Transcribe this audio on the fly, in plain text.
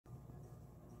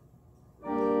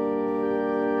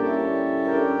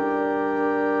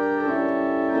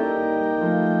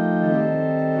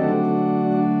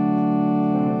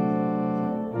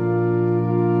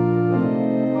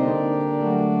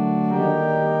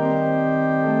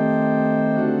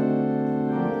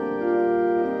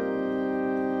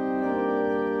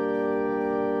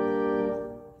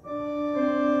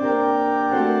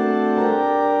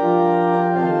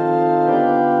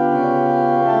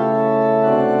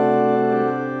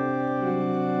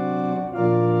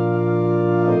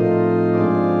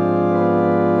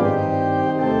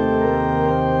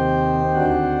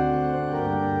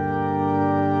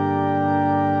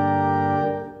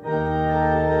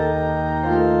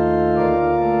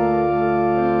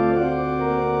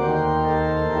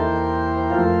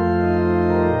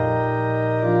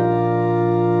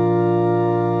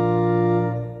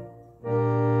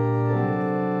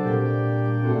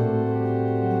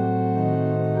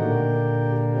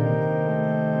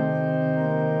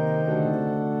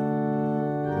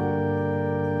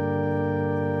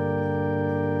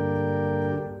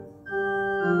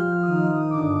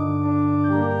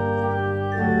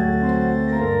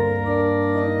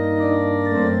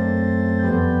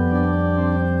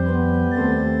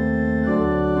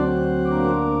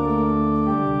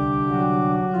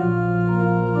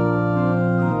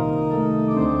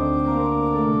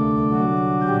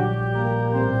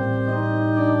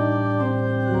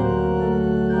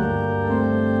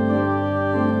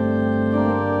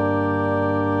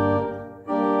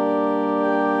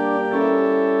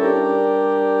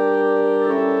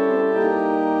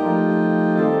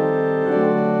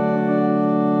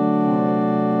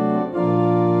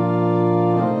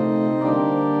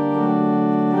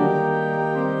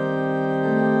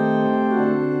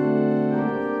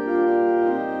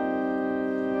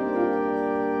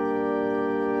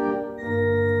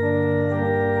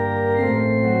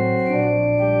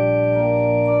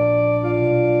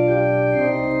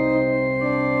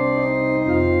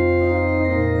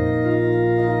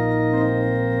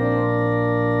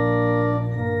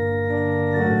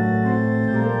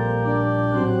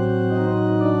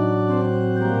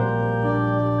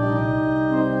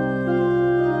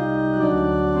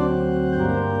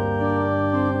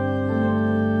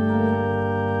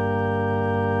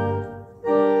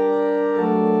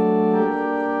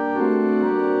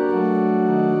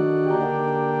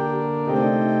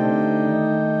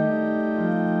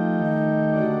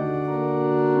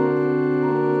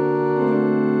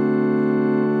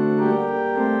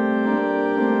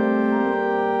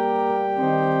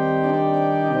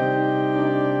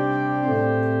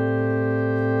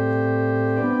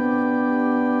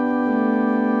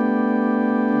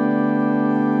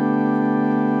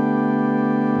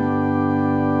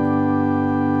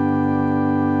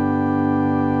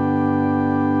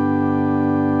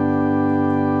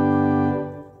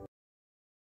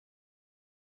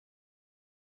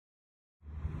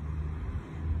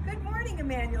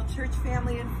Emmanuel Church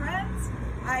family and friends.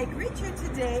 I greet you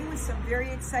today with some very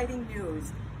exciting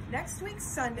news. Next week,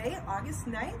 Sunday, August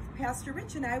 9th, Pastor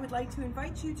Rich and I would like to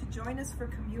invite you to join us for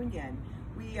communion.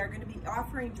 We are going to be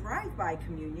offering drive-by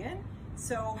communion.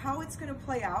 So how it's going to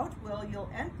play out, well,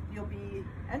 you'll be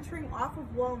entering off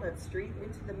of Walnut Street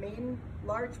into the main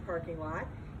large parking lot,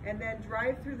 and then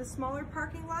drive through the smaller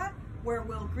parking lot where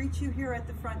we'll greet you here at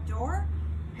the front door,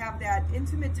 have that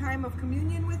intimate time of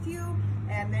communion with you,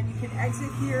 and then you can exit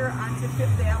here onto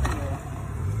Fifth Avenue.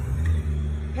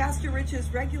 Pastor Rich's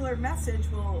regular message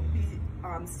will be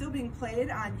still being played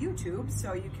on YouTube,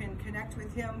 so you can connect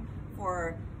with him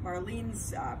for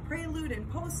Marlene's prelude and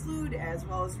postlude, as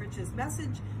well as Rich's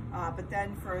message. But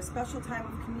then for a special time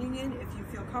of communion, if you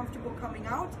feel comfortable coming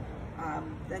out,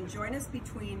 then join us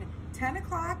between 10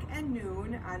 o'clock and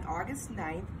noon on August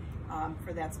 9th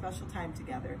for that special time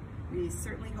together. We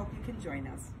certainly hope you can join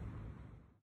us.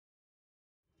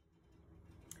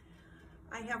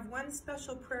 I have one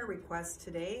special prayer request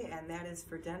today, and that is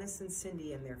for Dennis and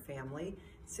Cindy and their family.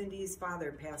 Cindy's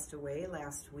father passed away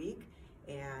last week,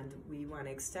 and we want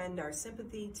to extend our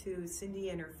sympathy to Cindy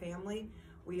and her family.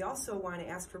 We also want to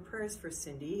ask for prayers for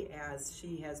Cindy, as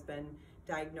she has been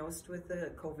diagnosed with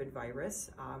the COVID virus.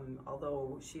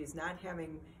 Although she is not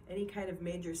having any kind of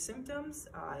major symptoms,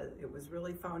 it was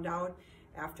really found out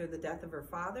after the death of her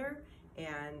father,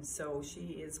 and so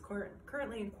she is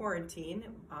currently in quarantine,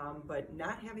 but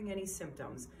not having any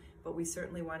symptoms. But we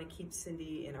certainly want to keep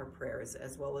Cindy in our prayers,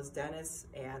 as well as Dennis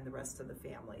and the rest of the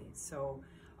family. So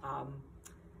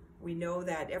we know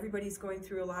that everybody's going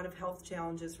through a lot of health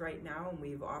challenges right now, and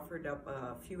we've offered up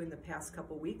a few in the past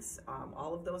couple weeks.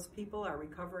 All of those people are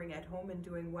recovering at home and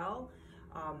doing well.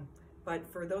 But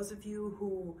for those of you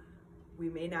who we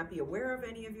may not be aware of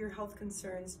any of your health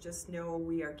concerns, just know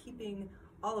we are keeping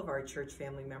all of our church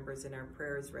family members in our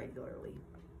prayers regularly.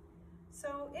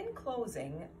 So in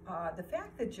closing, the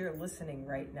fact that you're listening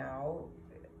right now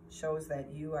shows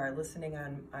that you are listening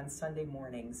on Sunday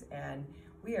mornings, and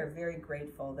we are very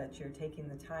grateful that you're taking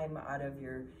the time out of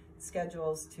your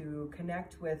schedules to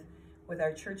connect with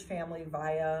our church family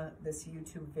via this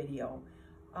YouTube video.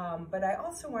 But I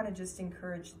also want to just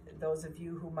encourage those of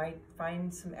you who might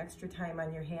find some extra time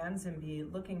on your hands and be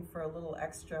looking for a little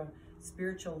extra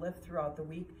spiritual lift throughout the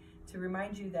week, to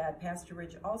remind you that Pastor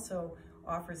Rich also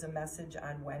offers a message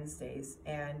on Wednesdays.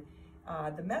 And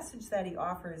the message that he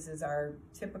offers is our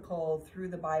typical Through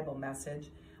the Bible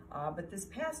message. But this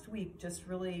past week just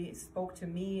really spoke to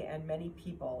me and many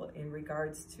people in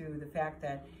regards to the fact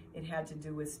that it had to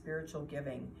do with spiritual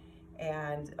giving.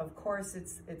 And of course,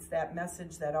 it's that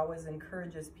message that always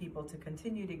encourages people to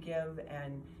continue to give,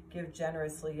 and give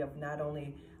generously of not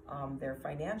only their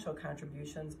financial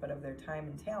contributions, but of their time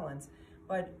and talents.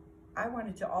 But I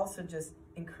wanted to also just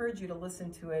encourage you to listen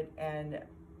to it and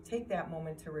take that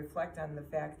moment to reflect on the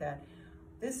fact that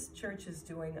this church is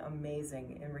doing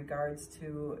amazing in regards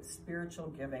to spiritual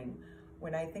giving.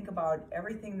 When I think about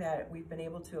everything that we've been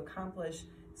able to accomplish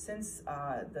since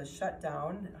the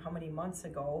shutdown, how many months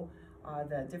ago,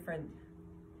 the different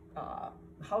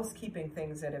housekeeping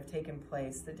things that have taken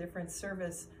place, the different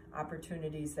service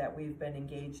opportunities that we've been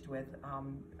engaged with,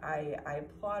 I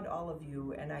applaud all of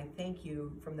you, and I thank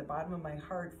you from the bottom of my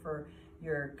heart for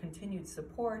your continued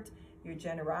support, your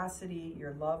generosity,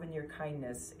 your love, and your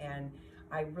kindness. And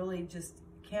I really just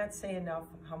can't say enough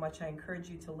how much I encourage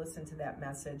you to listen to that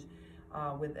message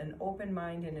with an open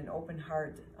mind and an open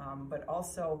heart, but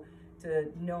also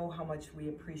to know how much we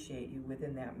appreciate you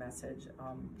within that message.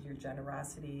 Your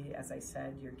generosity, as I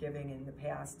said, your giving in the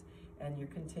past, and your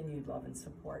continued love and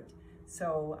support.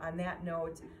 So on that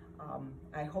note,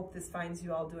 I hope this finds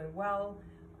you all doing well.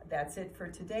 That's it for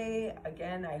today.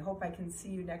 Again, I hope I can see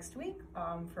you next week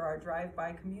for our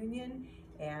drive-by communion.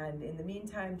 And in the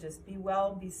meantime, just be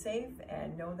well, be safe,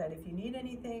 and know that if you need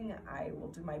anything, I will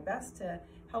do my best to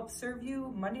help serve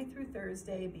you Monday through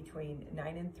Thursday between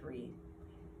 9 and 3.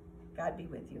 God be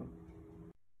with you.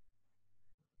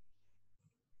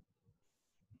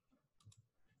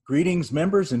 Greetings,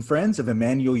 members and friends of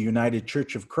Emmanuel United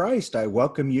Church of Christ. I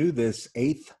welcome you this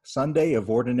 8th Sunday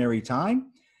of Ordinary Time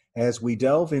as we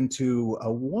delve into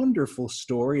a wonderful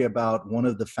story about one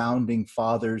of the founding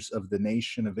fathers of the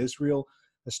nation of Israel,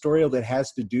 a story that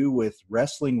has to do with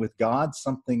wrestling with God,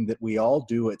 something that we all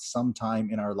do at some time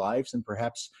in our lives, and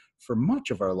perhaps for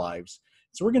much of our lives.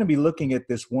 So we're going to be looking at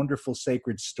this wonderful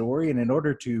sacred story, and in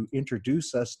order to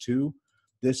introduce us to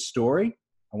this story,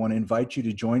 I want to invite you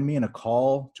to join me in a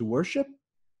call to worship.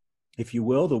 If you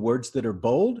will, the words that are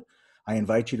bold, I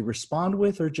invite you to respond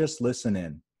with or just listen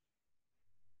in.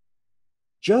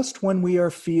 Just when we are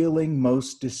feeling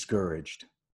most discouraged,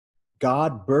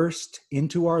 God burst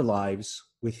into our lives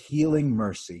with healing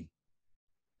mercy.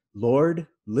 Lord,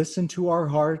 listen to our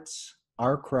hearts,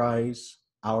 our cries,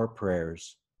 our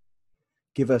prayers.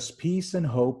 Give us peace and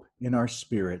hope in our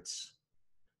spirits.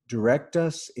 Direct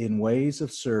us in ways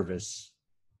of service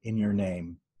in your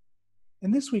name.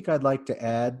 And this week I'd like to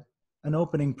add an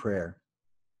opening prayer.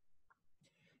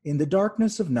 In the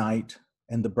darkness of night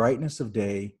and the brightness of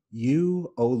day,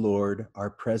 you, O Lord, are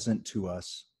present to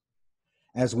us.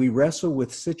 As we wrestle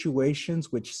with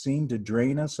situations which seem to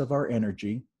drain us of our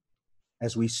energy,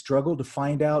 as we struggle to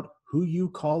find out who you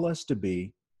call us to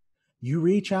be, you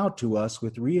reach out to us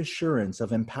with reassurance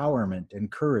of empowerment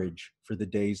and courage for the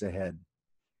days ahead.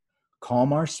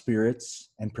 Calm our spirits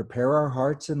and prepare our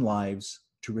hearts and lives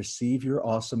to receive your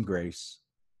awesome grace.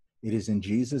 It is in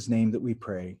Jesus' name that we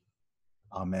pray.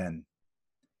 Amen.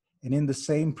 And in the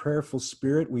same prayerful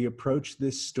spirit, we approach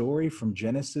this story from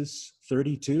Genesis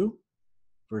 32,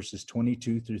 verses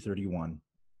 22 through 31.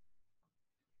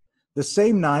 The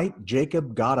same night,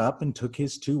 Jacob got up and took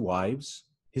his 2 wives,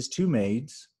 his 2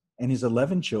 maids, and his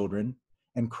 11 children,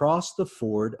 and crossed the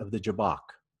ford of the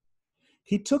Jabbok.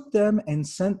 He took them and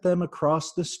sent them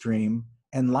across the stream,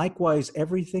 and likewise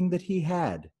everything that he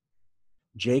had.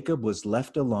 Jacob was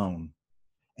left alone,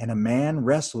 and a man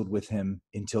wrestled with him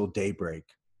until daybreak.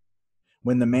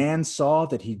 When the man saw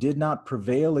that he did not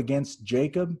prevail against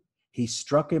Jacob, he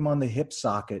struck him on the hip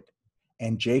socket,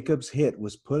 and Jacob's hip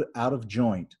was put out of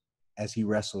joint as he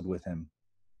wrestled with him.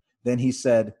 Then he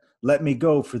said, "Let me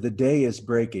go, for the day is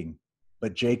breaking."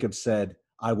 But Jacob said,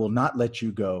 "I will not let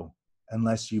you go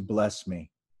unless you bless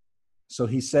me." So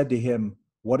he said to him,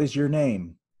 "What is your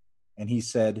name?" And he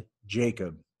said,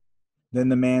 "Jacob." Then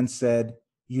the man said,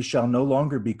 "You shall no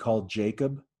longer be called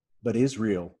Jacob, but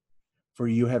Israel, for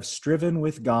you have striven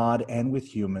with God and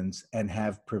with humans and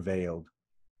have prevailed."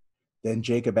 Then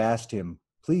Jacob asked him,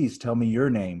 "Please tell me your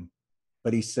name."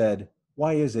 But he said,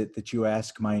 "Why is it that you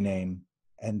ask my name?"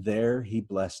 And there he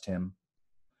blessed him.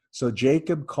 So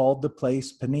Jacob called the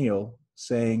place Peniel,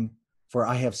 saying, "For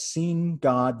I have seen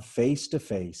God face to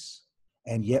face,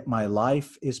 and yet my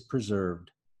life is preserved."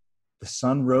 The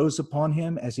sun rose upon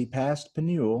him as he passed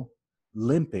Peniel,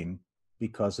 limping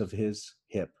because of his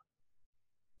hip.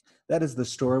 That is the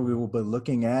story we will be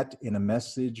looking at in a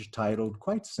message titled,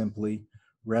 quite simply,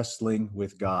 Wrestling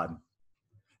with God.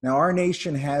 Now, our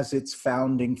nation has its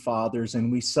founding fathers,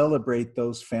 and we celebrate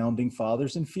those founding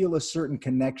fathers and feel a certain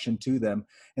connection to them.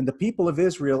 And the people of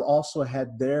Israel also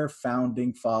had their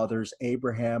founding fathers,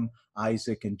 Abraham,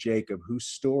 Isaac, and Jacob, whose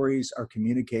stories are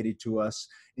communicated to us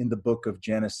in the book of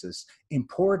Genesis.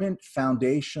 Important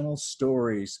foundational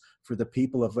stories for the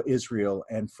people of Israel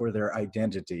and for their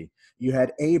identity. You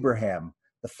had Abraham,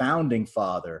 the founding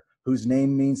father, whose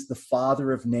name means the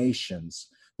father of nations,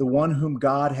 the one whom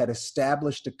God had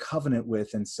established a covenant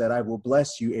with and said, "I will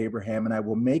bless you, Abraham, and I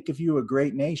will make of you a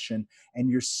great nation,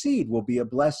 and your seed will be a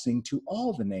blessing to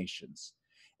all the nations."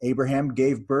 Abraham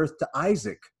gave birth to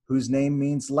Isaac, whose name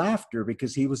means laughter,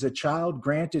 because he was a child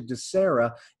granted to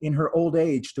Sarah in her old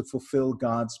age to fulfill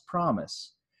God's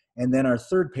promise. And then our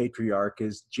third patriarch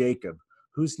is Jacob,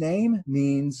 whose name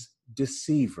means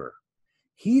deceiver.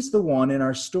 He's the one in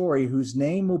our story whose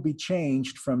name will be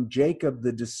changed from Jacob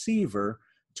the deceiver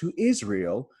to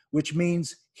Israel, which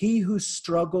means he who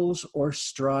struggles or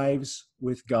strives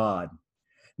with God.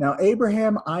 Now,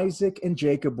 Abraham, Isaac, and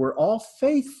Jacob were all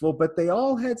faithful, but they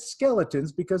all had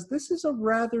skeletons because this is a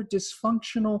rather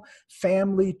dysfunctional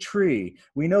family tree.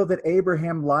 We know that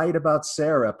Abraham lied about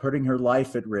Sarah, putting her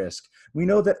life at risk. We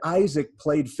know that Isaac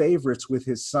played favorites with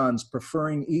his sons,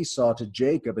 preferring Esau to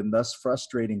Jacob and thus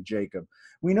frustrating Jacob.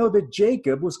 We know that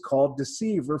Jacob was called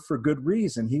deceiver for good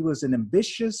reason. He was an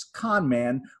ambitious con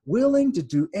man, willing to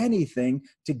do anything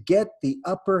to get the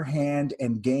upper hand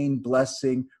and gain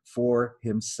blessing for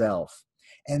himself.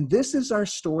 And this is our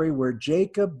story where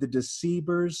Jacob the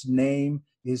deceiver's name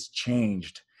is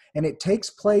changed. And it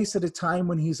takes place at a time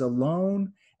when he's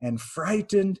alone and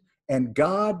frightened, and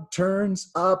God turns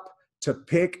up to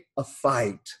pick a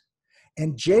fight.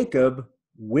 And Jacob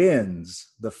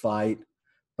wins the fight,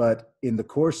 but in the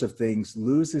course of things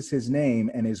loses his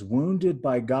name and is wounded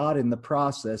by God in the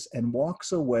process and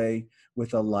walks away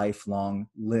with a lifelong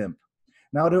limp.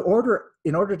 Now,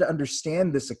 in order to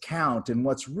understand this account and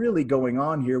what's really going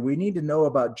on here, we need to know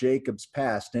about Jacob's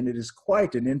past, and it is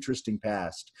quite an interesting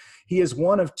past. He is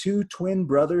one of 2 twin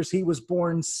brothers. He was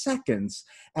born seconds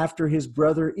after his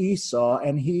brother Esau,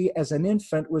 and he, as an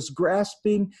infant, was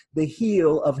grasping the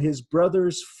heel of his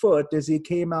brother's foot as he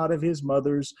came out of his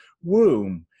mother's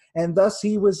womb. And thus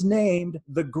he was named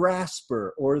the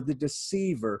grasper or the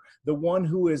deceiver, the one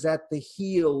who is at the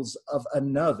heels of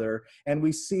another. And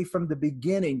we see from the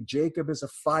beginning, Jacob is a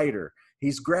fighter.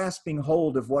 He's grasping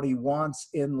hold of what he wants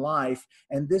in life.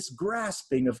 And this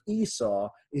grasping of Esau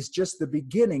is just the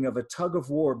beginning of a tug of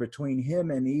war between him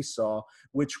and Esau,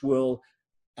 which will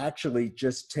actually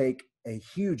just take a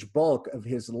huge bulk of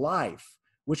his life,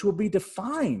 which will be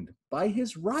defined by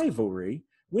his rivalry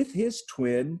with his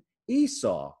twin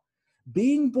Esau.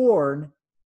 Being born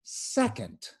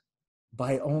second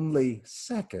by only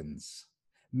seconds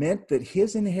meant that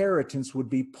his inheritance would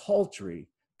be paltry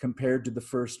compared to the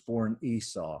firstborn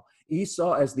Esau.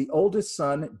 Esau, as the oldest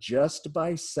son, just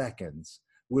by seconds,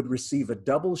 would receive a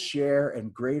double share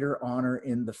and greater honor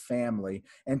in the family.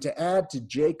 And to add to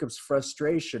Jacob's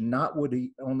frustration, not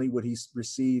only would he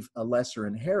receive a lesser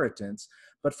inheritance,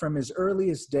 but from his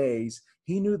earliest days,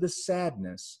 he knew the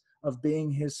sadness of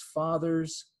being his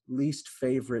father's least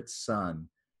favorite son,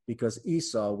 because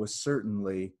Esau was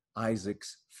certainly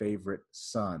Isaac's favorite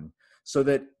son. So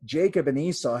that Jacob and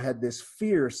Esau had this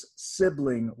fierce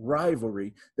sibling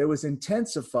rivalry that was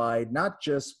intensified not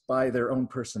just by their own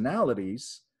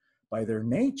personalities, by their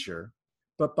nature,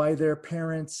 but by their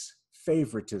parents'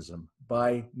 favoritism,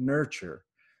 by nurture.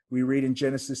 We read in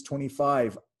Genesis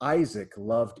 25, Isaac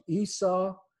loved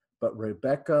Esau, but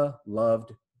Rebekah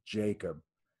loved Jacob.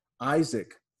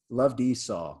 Isaac loved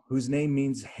Esau, whose name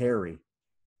means hairy.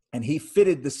 And he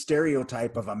fitted the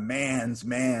stereotype of a man's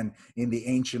man in the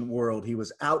ancient world. He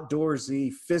was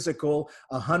outdoorsy, physical,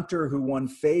 a hunter who won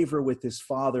favor with his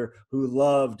father, who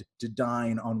loved to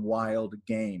dine on wild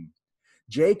game.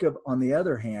 Jacob, on the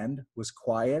other hand, was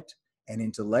quiet and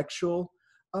intellectual,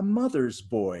 a mother's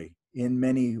boy in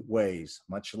many ways,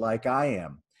 much like I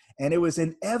am. And it was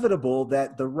inevitable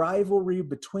that the rivalry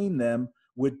between them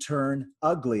would turn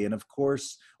ugly. And of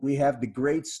course, we have the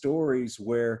great stories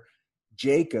where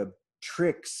Jacob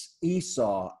tricks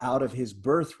Esau out of his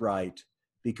birthright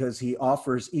because he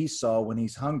offers Esau, when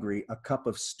he's hungry, a cup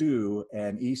of stew,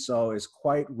 and Esau is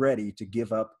quite ready to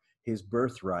give up his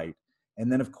birthright.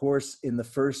 And then, of course, in the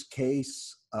first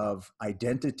case of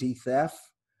identity theft,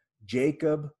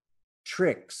 Jacob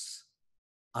tricks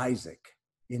Isaac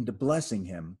into blessing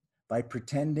him by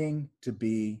pretending to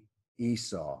be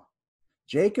Esau.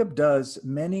 Jacob does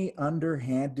many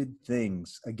underhanded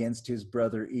things against his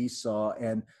brother Esau.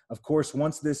 And of course,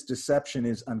 once this deception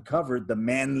is uncovered, the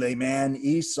manly man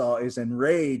Esau is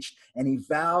enraged and he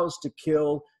vows to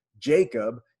kill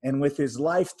Jacob. And with his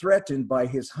life threatened by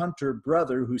his hunter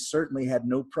brother, who certainly had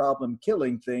no problem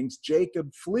killing things,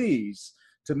 Jacob flees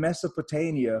to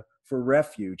Mesopotamia for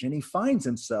refuge. And he finds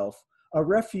himself a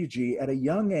refugee at a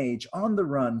young age, on the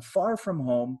run, far from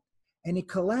home. And he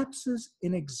collapses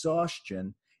in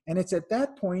exhaustion. And it's at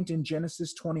that point in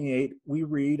Genesis 28, we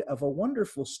read of a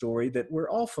wonderful story that we're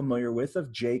all familiar with,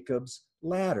 of Jacob's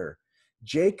ladder.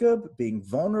 Jacob, being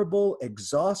vulnerable,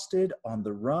 exhausted, on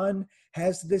the run,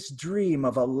 has this dream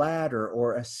of a ladder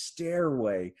or a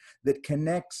stairway that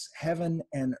connects heaven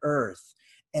and earth.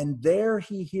 And there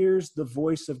he hears the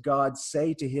voice of God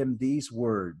say to him these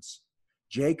words,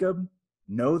 Jacob,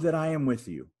 know that I am with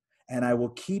you, and I will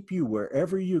keep you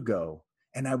wherever you go,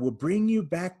 and I will bring you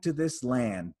back to this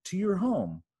land, to your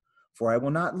home, for I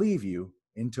will not leave you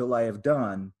until I have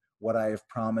done what I have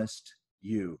promised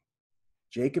you.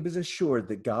 Jacob is assured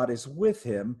that God is with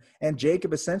him, and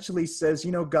Jacob essentially says,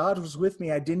 God was with me,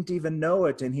 I didn't even know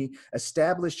it, and he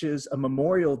establishes a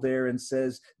memorial there and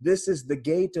says, this is the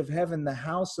gate of heaven, the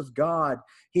house of God.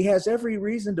 He has every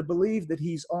reason to believe that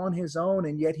he's on his own,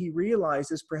 and yet he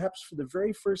realizes, perhaps for the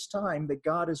very first time, that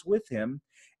God is with him,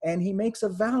 and he makes a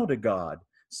vow to God,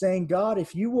 saying, God,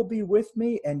 if you will be with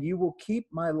me and you will keep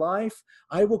my life,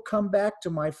 I will come back to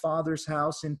my father's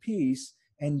house in peace,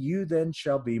 and you then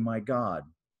shall be my God.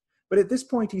 But at this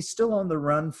point, he's still on the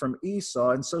run from Esau,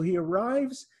 and so he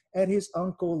arrives at his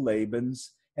uncle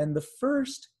Laban's, and the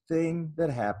first thing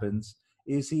that happens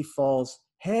is he falls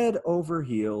head over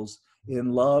heels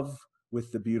in love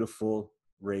with the beautiful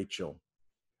Rachel.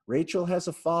 Rachel has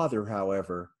a father,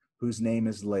 however, whose name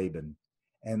is Laban,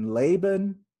 and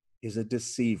Laban is a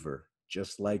deceiver,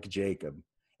 just like Jacob.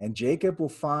 And Jacob will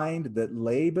find that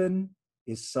Laban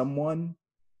is someone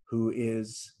who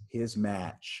is his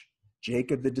match.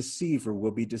 Jacob the deceiver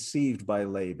will be deceived by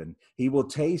Laban. He will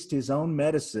taste his own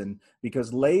medicine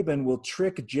because Laban will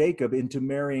trick Jacob into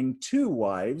marrying two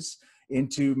wives,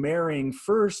 into marrying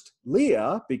first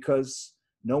Leah, because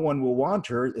no one will want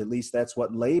her. At least that's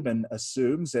what Laban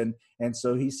assumes. And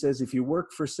so he says, if you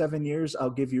work for 7 years,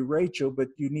 I'll give you Rachel, but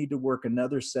you need to work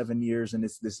another 7 years. And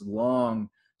it's this long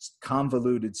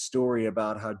convoluted story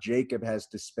about how Jacob has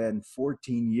to spend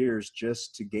 14 years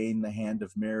just to gain the hand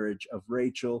of marriage of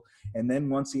Rachel. And then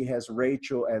once he has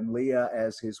Rachel and Leah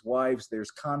as his wives,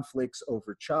 there's conflicts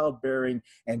over childbearing,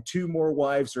 and 2 more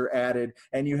wives are added.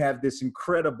 And you have this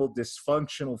incredible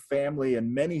dysfunctional family,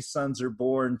 and many sons are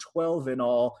born, 12 in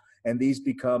all. And these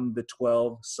become the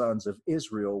 12 sons of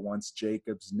Israel once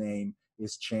Jacob's name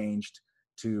is changed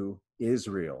to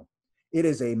Israel. It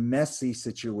is a messy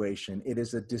situation. It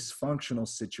is a dysfunctional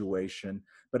situation.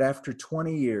 But after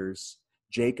 20 years,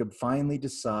 Jacob finally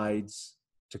decides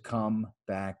to come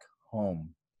back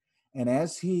home. And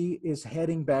as he is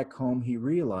heading back home, he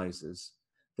realizes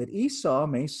that Esau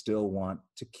may still want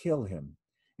to kill him.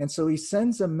 And so he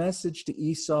sends a message to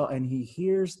Esau, and he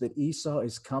hears that Esau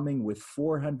is coming with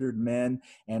 400 men,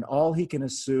 and all he can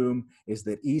assume is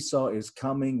that Esau is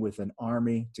coming with an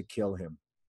army to kill him.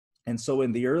 And so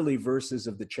in the early verses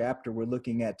of the chapter we're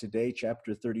looking at today,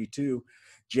 chapter 32,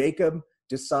 Jacob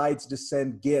decides to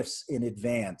send gifts in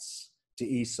advance to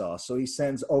Esau. So he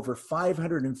sends over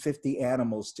 550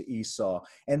 animals to Esau.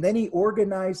 And then he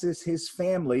organizes his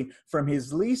family from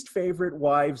his least favorite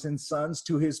wives and sons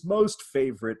to his most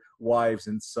favorite wives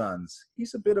and sons.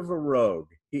 He's a bit of a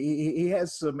rogue. He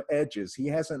has some edges. He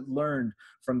hasn't learned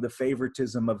from the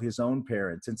favoritism of his own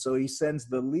parents. And so he sends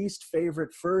the least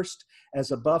favorite first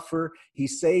as a buffer. He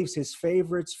saves his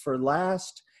favorites for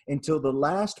last until the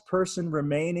last person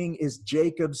remaining is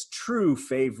Jacob's true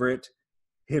favorite,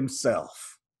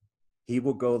 himself. He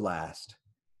will go last,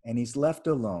 and he's left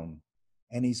alone,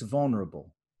 and he's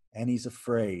vulnerable, and he's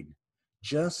afraid,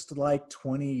 just like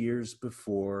 20 years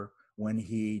before when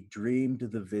he dreamed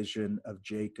the vision of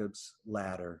Jacob's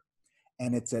ladder.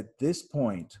 And it's at this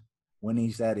point, when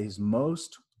he's at his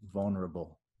most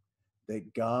vulnerable,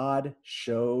 that God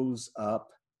shows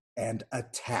up and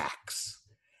attacks,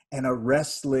 and a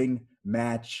wrestling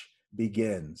match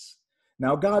begins.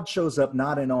 Now, God shows up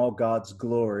not in all God's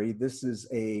glory. This is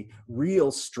a real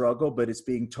struggle, but it's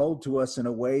being told to us in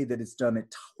a way that it's done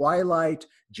at twilight.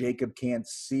 Jacob can't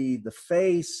see the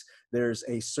face. There's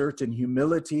a certain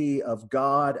humility of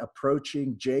God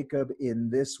approaching Jacob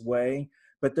in this way.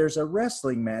 But there's a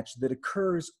wrestling match that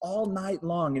occurs all night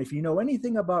long. And if you know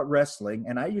anything about wrestling,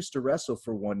 and I used to wrestle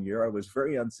for 1 year, I was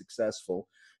very unsuccessful.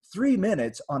 3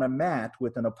 minutes on a mat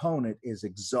with an opponent is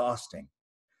exhausting.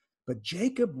 But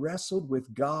Jacob wrestled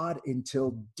with God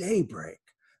until daybreak,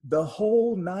 the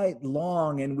whole night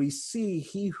long. And we see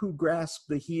he who grasped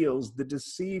the heels, the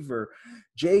deceiver,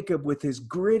 Jacob with his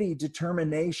gritty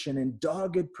determination and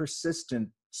dogged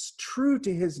persistence, true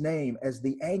to his name as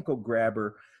the ankle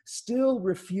grabber, still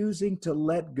refusing to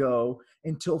let go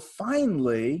until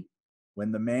finally,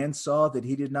 when the man saw that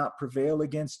he did not prevail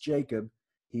against Jacob,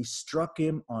 he struck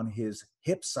him on his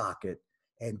hip socket,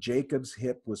 and Jacob's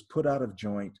hip was put out of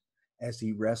joint as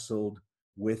he wrestled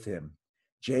with him.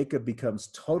 Jacob becomes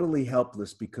totally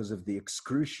helpless because of the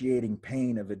excruciating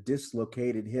pain of a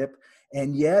dislocated hip,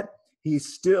 and yet he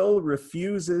still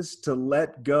refuses to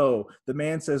let go. The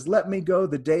man says, "Let me go,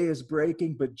 the day is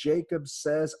breaking," but Jacob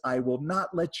says, "I will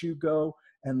not let you go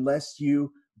unless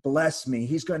you bless me."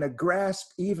 He's going to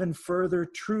grasp even further,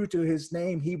 true to his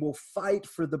name. He will fight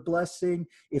for the blessing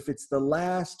if it's the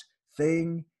last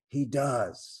thing he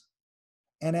does.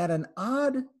 And at an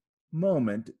odd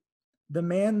moment, the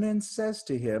man then says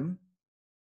to him,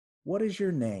 "What is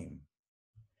your name?"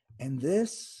 And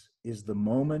this is the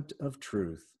moment of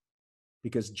truth,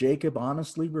 because Jacob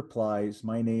honestly replies,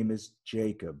 "My name is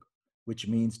Jacob," which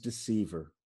means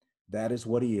deceiver. That is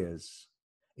what he is.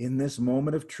 In this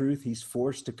moment of truth, he's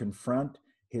forced to confront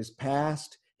his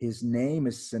past. His name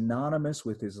is synonymous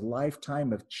with his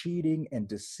lifetime of cheating and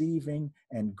deceiving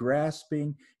and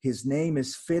grasping. His name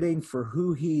is fitting for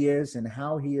who he is and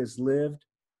how he has lived.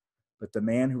 But the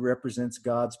man who represents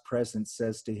God's presence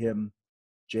says to him,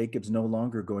 "Jacob's no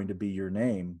longer going to be your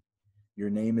name.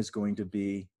 Your name is going to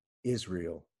be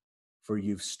Israel, for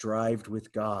you've strived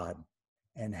with God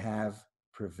and have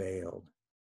prevailed."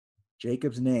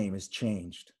 Jacob's name is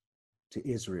changed to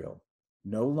Israel,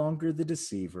 no longer the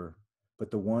deceiver, but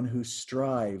the one who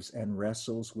strives and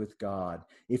wrestles with God.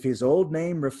 If his old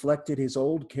name reflected his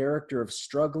old character of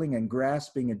struggling and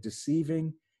grasping and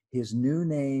deceiving, his new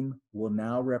name will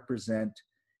now represent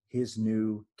his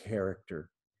new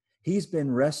character. He's been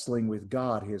wrestling with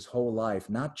God his whole life,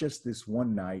 not just this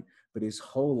one night, but his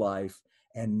whole life.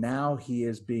 And now he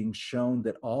is being shown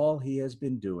that all he has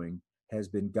been doing has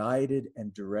been guided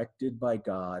and directed by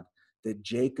God, that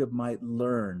Jacob might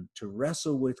learn to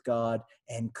wrestle with God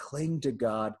and cling to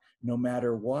God no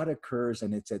matter what occurs.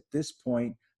 And it's at this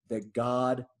point that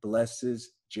God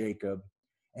blesses Jacob,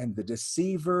 and the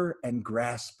deceiver and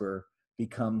grasper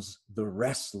becomes the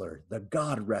wrestler, the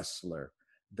God wrestler,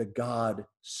 the God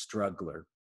struggler.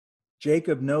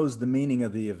 Jacob knows the meaning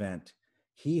of the event.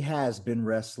 He has been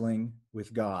wrestling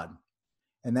with God.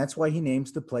 And that's why he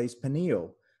names the place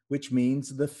Peniel, which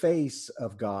means the face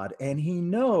of God. And he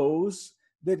knows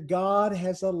that God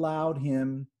has allowed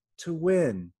him to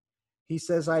win. He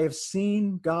says, I have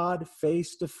seen God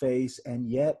face to face, and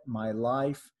yet my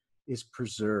life is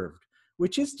preserved.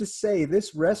 Which is to say,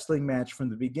 this wrestling match from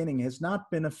the beginning has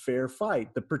not been a fair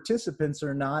fight. The participants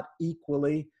are not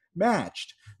equally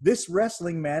matched. This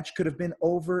wrestling match could have been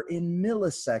over in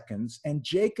milliseconds, and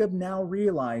Jacob now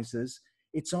realizes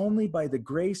it's only by the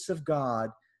grace of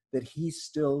God that he's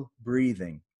still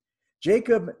breathing.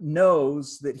 Jacob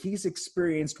knows that he's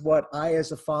experienced what I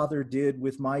as a father did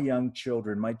with my young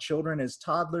children. My children as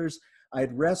toddlers,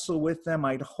 I'd wrestle with them,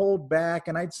 I'd hold back,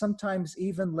 and I'd sometimes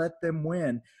even let them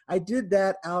win. I did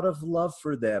that out of love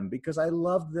for them because I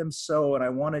loved them so, and I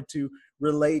wanted to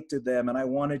relate to them, and I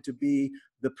wanted to be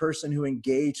the person who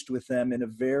engaged with them in a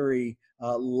very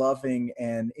loving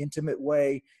and intimate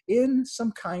way in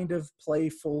some kind of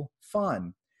playful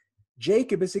fun.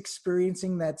 Jacob is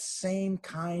experiencing that same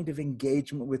kind of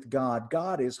engagement with God.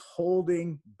 God is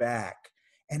holding back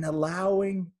and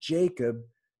allowing Jacob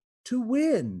to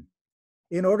win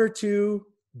in order to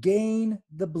gain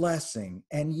the blessing.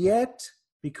 And yet,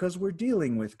 because we're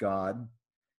dealing with God,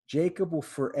 Jacob will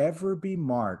forever be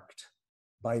marked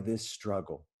by this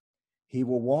struggle. He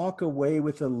will walk away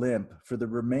with a limp for the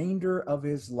remainder of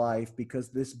his life because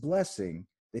this blessing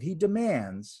that he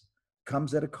demands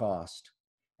comes at a cost.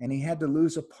 And he had to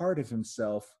lose a part of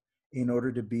himself in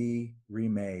order to be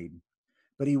remade.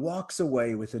 But he walks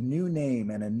away with a new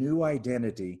name and a new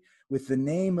identity, with the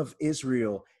name of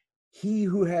Israel, he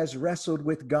who has wrestled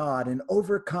with God and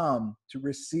overcome to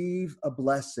receive a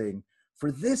blessing.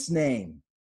 For this name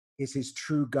is his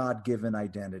true God-given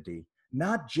identity.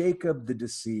 Not Jacob the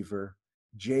deceiver,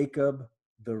 Jacob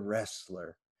the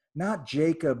wrestler. Not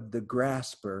Jacob the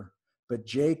grasper, but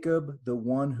Jacob the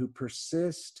one who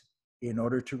persists in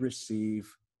order to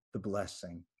receive the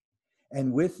blessing.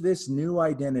 And with this new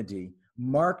identity,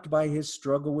 marked by his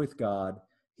struggle with God,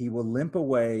 he will limp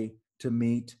away to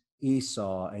meet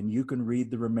Esau. And you can read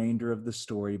the remainder of the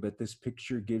story, but this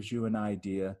picture gives you an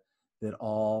idea that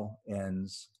all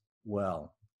ends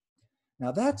well.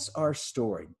 Now that's our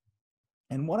story.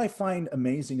 And what I find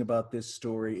amazing about this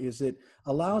story is it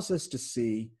allows us to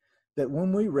see that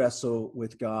when we wrestle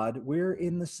with God, we're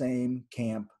in the same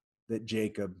camp that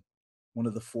Jacob, one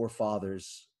of the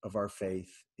forefathers of our faith,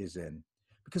 is in.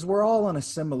 Because we're all on a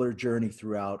similar journey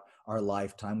throughout our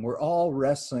lifetime. We're all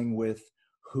wrestling with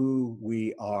who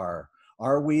we are.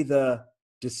 Are we the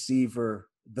deceiver,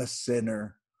 the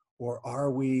sinner, or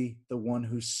are we the one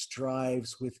who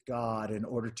strives with God in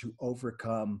order to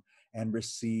overcome and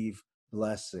receive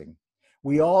blessing?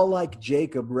 We all, like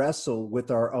Jacob, wrestle with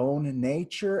our own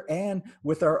nature and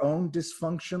with our own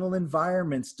dysfunctional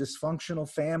environments, dysfunctional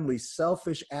families,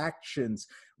 selfish actions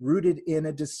rooted in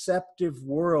a deceptive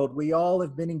world. We all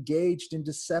have been engaged in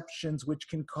deceptions which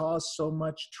can cause so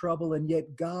much trouble, and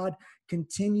yet God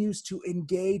continues to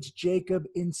engage Jacob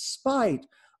in spite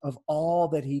of all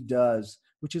that he does,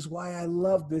 which is why I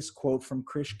love this quote from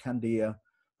Krish Kandiah,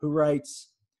 who writes,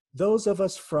 "Those of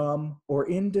us from or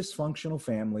in dysfunctional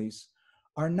families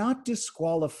are not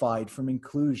disqualified from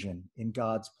inclusion in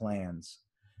God's plans.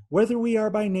 Whether we are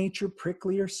by nature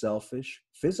prickly or selfish,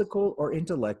 physical or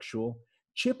intellectual,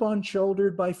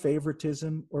 chip-on-shouldered by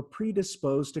favoritism or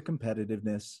predisposed to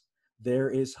competitiveness, there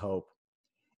is hope.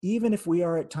 Even if we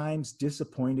are at times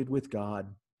disappointed with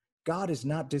God, God is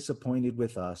not disappointed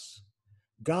with us.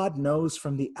 God knows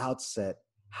from the outset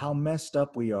how messed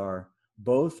up we are,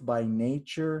 both by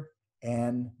nature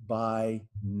and by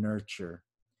nurture.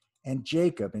 And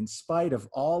Jacob, in spite of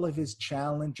all of his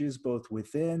challenges, both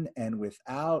within and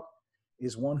without,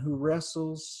 is one who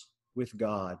wrestles with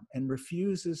God and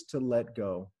refuses to let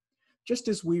go. Just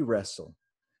as we wrestle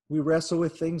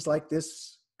with things like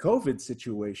this COVID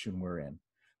situation we're in.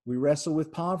 We wrestle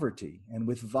with poverty and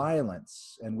with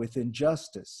violence and with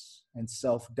injustice and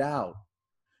self-doubt.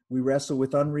 We wrestle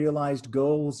with unrealized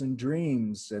goals and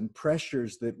dreams and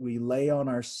pressures that we lay on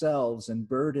ourselves and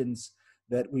burdens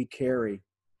that we carry.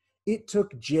 It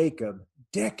took Jacob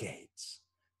decades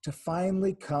to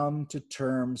finally come to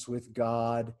terms with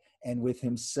God and with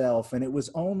himself. And it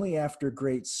was only after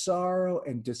great sorrow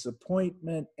and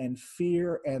disappointment and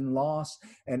fear and loss,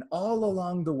 and all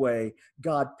along the way,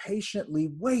 God patiently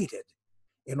waited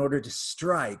in order to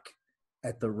strike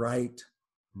at the right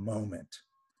moment.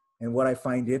 And what I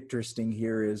find interesting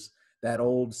here is That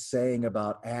old saying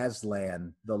about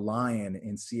Aslan, the lion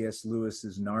in C.S.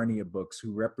 Lewis's Narnia books,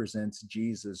 who represents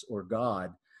Jesus or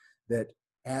God, that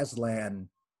Aslan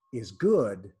is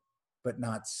good, but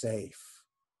not safe.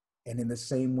 And in the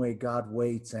same way, God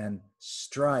waits and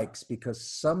strikes because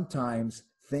sometimes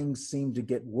things seem to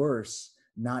get worse,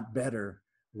 not better,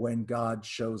 when God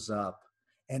shows up.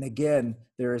 And again,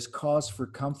 there is cause for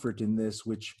comfort in this,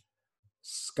 which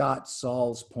Scott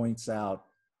Sauls points out,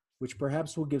 which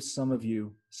perhaps will give some of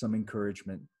you some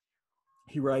encouragement.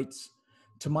 He writes,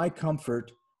 "To my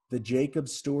comfort, the Jacob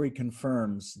story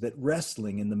confirms that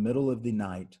wrestling in the middle of the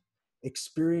night,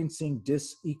 experiencing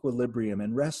disequilibrium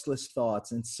and restless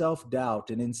thoughts and self-doubt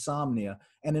and insomnia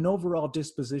and an overall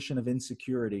disposition of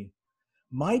insecurity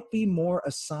might be more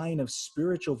a sign of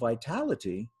spiritual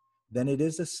vitality than it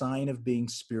is a sign of being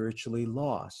spiritually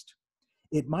lost.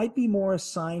 It might be more a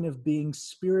sign of being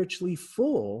spiritually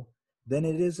full than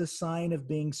it is a sign of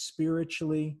being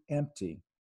spiritually empty.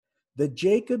 The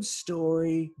Jacob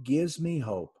story gives me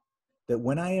hope that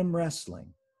when I am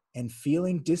wrestling and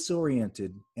feeling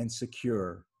disoriented and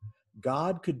secure,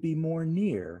 God could be more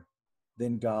near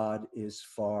than God is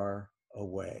far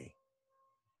away."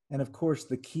 And of course,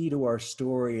 the key to our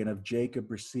story and of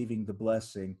Jacob receiving the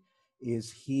blessing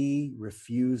is he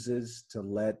refuses to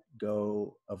let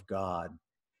go of God.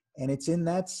 And it's in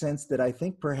that sense that I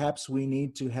think perhaps we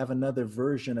need to have another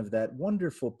version of that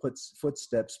wonderful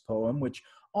Footsteps poem, which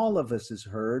all of us has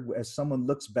heard as someone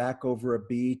looks back over a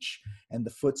beach and the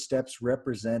footsteps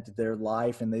represent their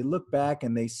life. And they look back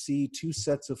and they see two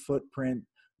sets of footprint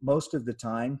most of the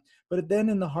time. But then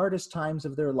in the hardest times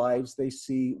of their lives, they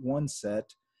see one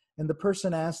set. And the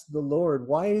person asks the Lord,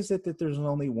 "Why is it that there's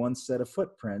only one set of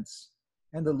footprints?"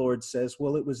 And the Lord says,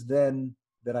 "Well, it was then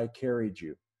that I carried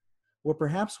you." Well,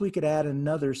 perhaps we could add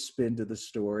another spin to the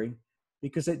story,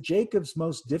 because at Jacob's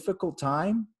most difficult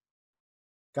time,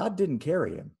 God didn't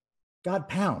carry him. God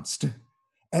pounced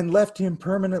and left him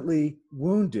permanently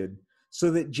wounded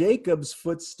so that Jacob's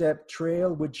footstep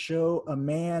trail would show a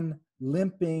man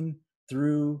limping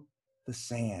through the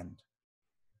sand.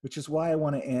 Which is why I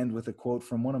want to end with a quote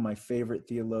from one of my favorite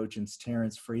theologians,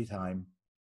 Terence Fretheim.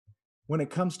 "When it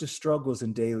comes to struggles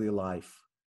in daily life,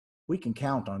 we can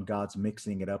count on God's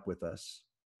mixing it up with us,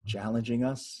 challenging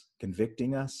us,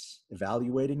 convicting us,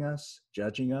 evaluating us,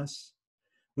 judging us.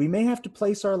 We may have to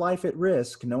place our life at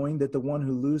risk, knowing that the one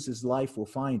who loses life will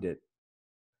find it.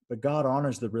 But God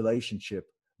honors the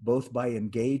relationship, both by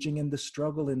engaging in the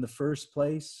struggle in the first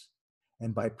place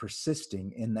and by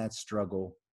persisting in that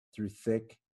struggle through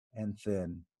thick and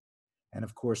thin." And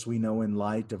of course, we know in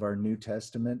light of our New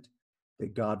Testament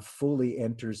that God fully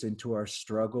enters into our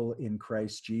struggle in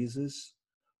Christ Jesus,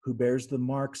 who bears the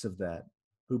marks of that,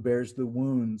 who bears the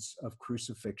wounds of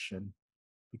crucifixion,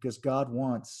 because God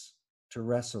wants to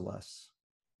wrestle us,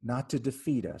 not to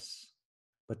defeat us,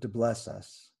 but to bless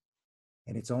us.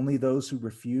 And it's only those who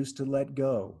refuse to let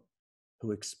go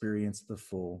who experience the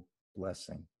full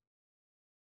blessing.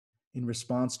 In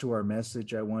response to our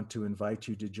message, I want to invite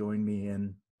you to join me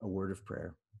in a word of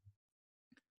prayer.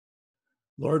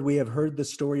 Lord, we have heard the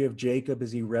story of Jacob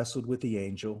as he wrestled with the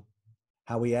angel,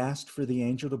 how he asked for the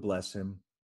angel to bless him.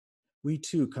 We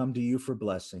too come to you for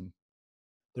blessing.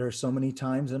 There are so many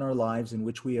times in our lives in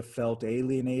which we have felt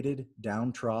alienated,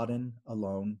 downtrodden,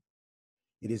 alone.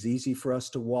 It is easy for us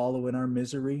to wallow in our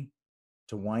misery,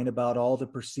 to whine about all the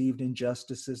perceived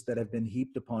injustices that have been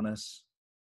heaped upon us.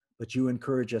 But you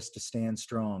encourage us to stand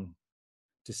strong,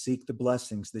 to seek the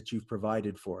blessings that you've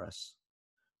provided for us,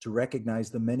 to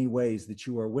recognize the many ways that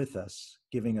you are with us,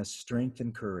 giving us strength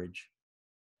and courage.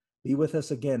 Be with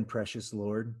us again, precious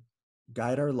Lord.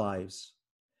 Guide our lives.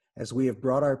 As we have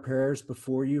brought our prayers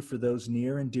before you for those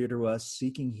near and dear to us,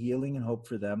 seeking healing and hope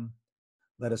for them,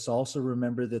 let us also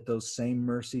remember that those same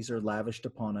mercies are lavished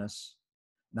upon us,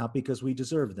 not because we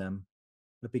deserve them,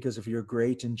 but because of your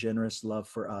great and generous love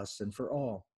for us and for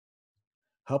all.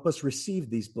 Help us receive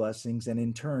these blessings and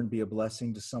in turn be a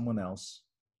blessing to someone else.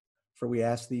 For we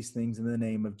ask these things in the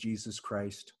name of Jesus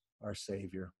Christ, our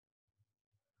Savior.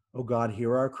 O God,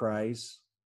 hear our cries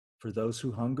for those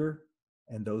who hunger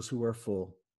and those who are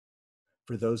full,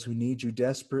 for those who need you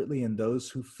desperately and those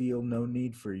who feel no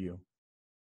need for you,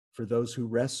 for those who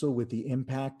wrestle with the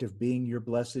impact of being your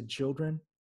blessed children,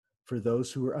 for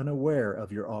those who are unaware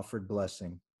of your offered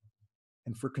blessing,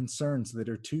 and for concerns that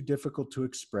are too difficult to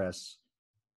express.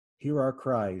 Hear our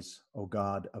cries, O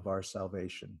God of our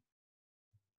salvation.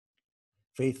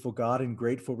 Faithful God, in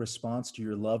grateful response to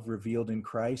your love revealed in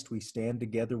Christ, we stand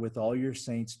together with all your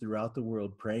saints throughout the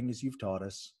world, praying as you've taught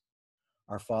us.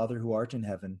 Our Father who art in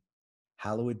heaven,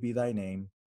 hallowed be thy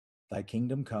name. Thy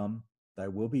kingdom come, thy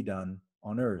will be done,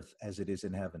 on earth as it is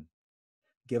in heaven.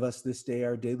 Give us this day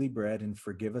our daily bread, and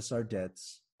forgive us our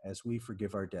debts as we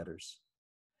forgive our debtors.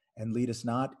 And lead us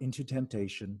not into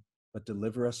temptation, but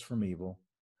deliver us from evil.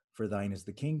 For thine is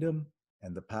the kingdom,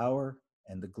 and the power,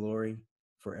 and the glory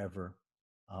forever.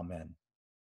 Amen.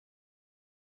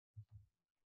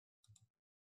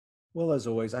 Well, as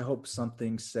always, I hope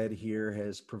something said here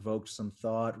has provoked some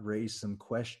thought, raised some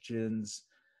questions,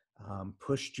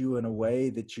 pushed you in a way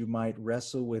that you might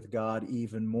wrestle with God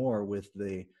even more, with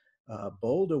the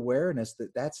bold awareness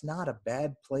that that's not a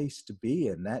bad place to be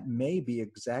in. That may be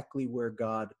exactly where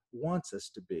God wants us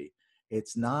to be.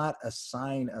 It's not a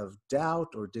sign of doubt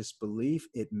or disbelief.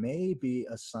 It may be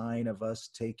a sign of us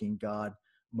taking God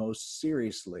most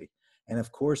seriously. And of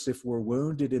course, if we're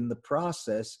wounded in the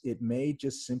process, it may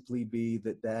just simply be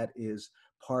that that is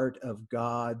part of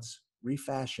God's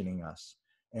refashioning us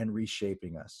and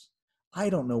reshaping us. I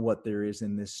don't know what there is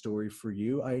in this story for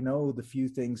you. I know the few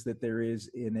things that there is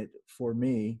in it for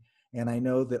me. And I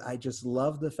know that I just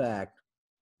love the fact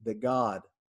that God,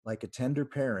 like a tender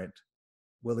parent,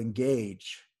 will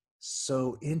engage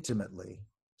so intimately,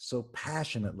 so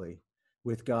passionately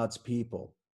with God's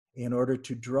people in order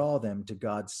to draw them to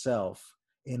God's self,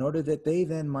 in order that they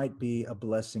then might be a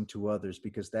blessing to others,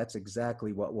 because that's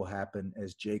exactly what will happen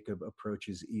as Jacob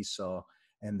approaches Esau,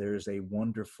 and there's a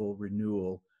wonderful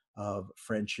renewal of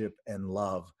friendship and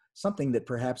love, something that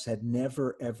perhaps had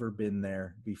never, ever been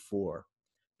there before,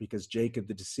 because Jacob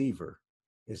the deceiver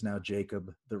is now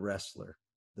Jacob the wrestler,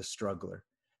 the struggler.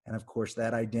 And of course,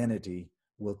 that identity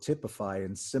will typify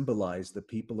and symbolize the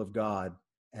people of God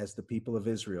as the people of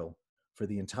Israel for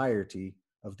the entirety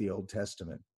of the Old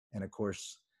Testament. And of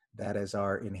course, that is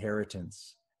our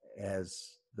inheritance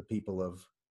as the people of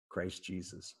Christ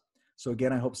Jesus. So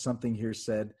again, I hope something here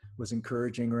said was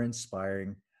encouraging or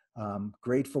inspiring.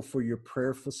 Grateful for your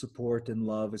prayerful support and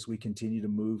love as we continue to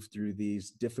move through these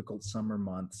difficult summer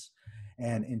months.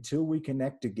 And until we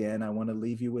connect again, I want to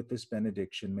leave you with this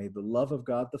benediction. May the love of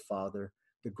God the Father,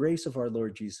 the grace of our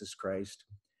Lord Jesus Christ,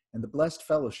 and the blessed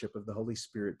fellowship of the Holy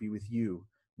Spirit be with you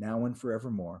now and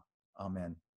forevermore.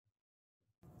 Amen.